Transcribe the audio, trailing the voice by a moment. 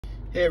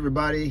Hey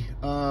everybody,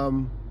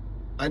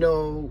 I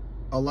know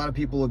a lot of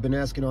people have been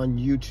asking on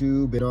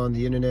YouTube and on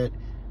the internet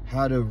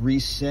how to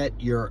reset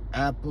your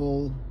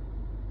Apple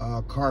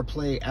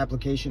CarPlay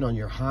application on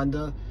your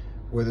Honda,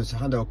 whether it's a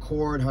Honda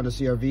Accord, Honda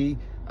CR-V.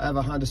 I have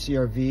a Honda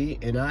CR-V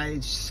and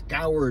I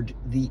scoured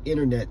the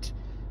internet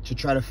to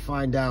try to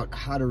find out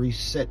how to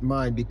reset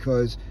mine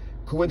because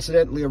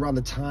coincidentally around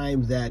the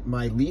time that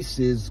my lease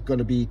is going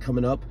to be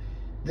coming up,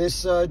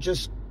 this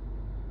just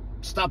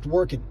stopped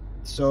working.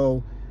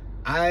 So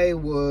I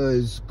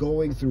was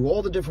going through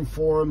all the different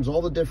forums,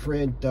 all the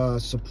different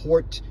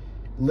support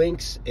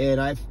links, and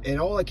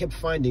all I kept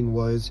finding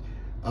was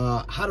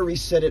how to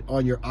reset it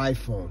on your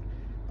iPhone.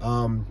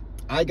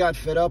 I got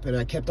fed up and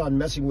I kept on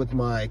messing with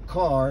my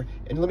car,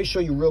 and let me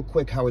show you real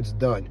quick how it's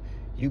done.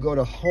 You go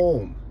to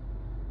Home,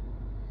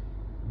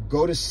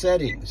 go to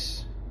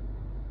Settings,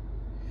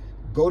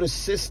 go to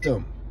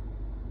System,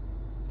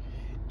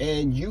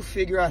 and you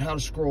figure out how to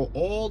scroll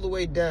all the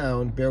way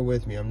down. Bear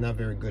with me, I'm not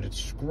very good at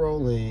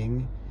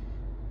scrolling.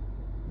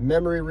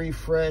 Memory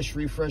refresh,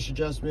 refresh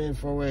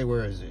adjustment,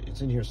 where is it? It's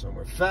in here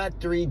somewhere.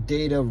 Factory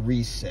data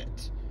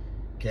reset,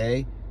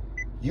 okay?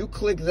 You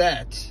click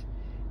that,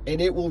 and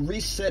it will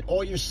reset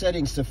all your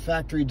settings to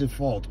factory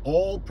default.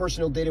 All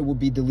personal data will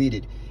be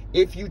deleted.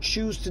 If you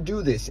choose to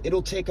do this,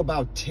 it'll take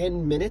about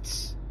 10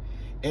 minutes,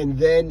 and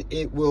then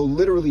it will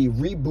literally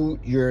reboot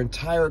your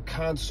entire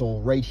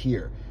console right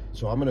here.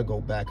 So I'm gonna go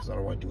back because I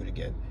don't want to do it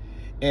again.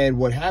 And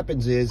what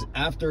happens is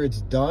after it's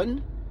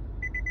done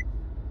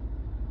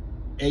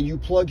and you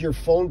plug your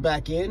phone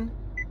back in,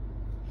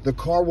 the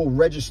car will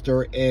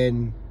register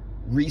and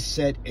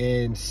reset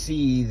and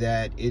see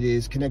that it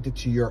is connected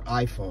to your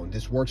iPhone.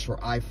 This works for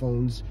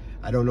iPhones.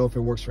 I don't know if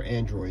it works for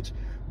Androids,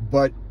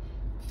 but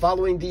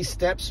following these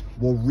steps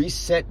will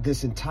reset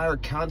this entire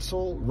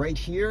console right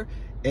here,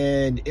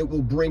 and it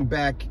will bring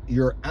back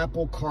your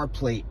Apple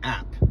CarPlay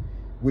app,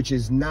 which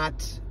is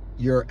not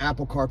your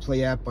Apple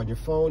CarPlay app on your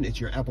phone. It's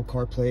your Apple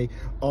CarPlay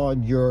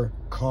on your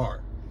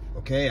car.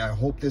 Okay, I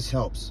hope this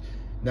helps.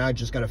 Now I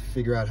just got to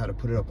figure out how to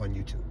put it up on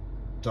YouTube.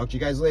 Talk to you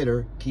guys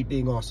later. Keep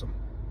being awesome.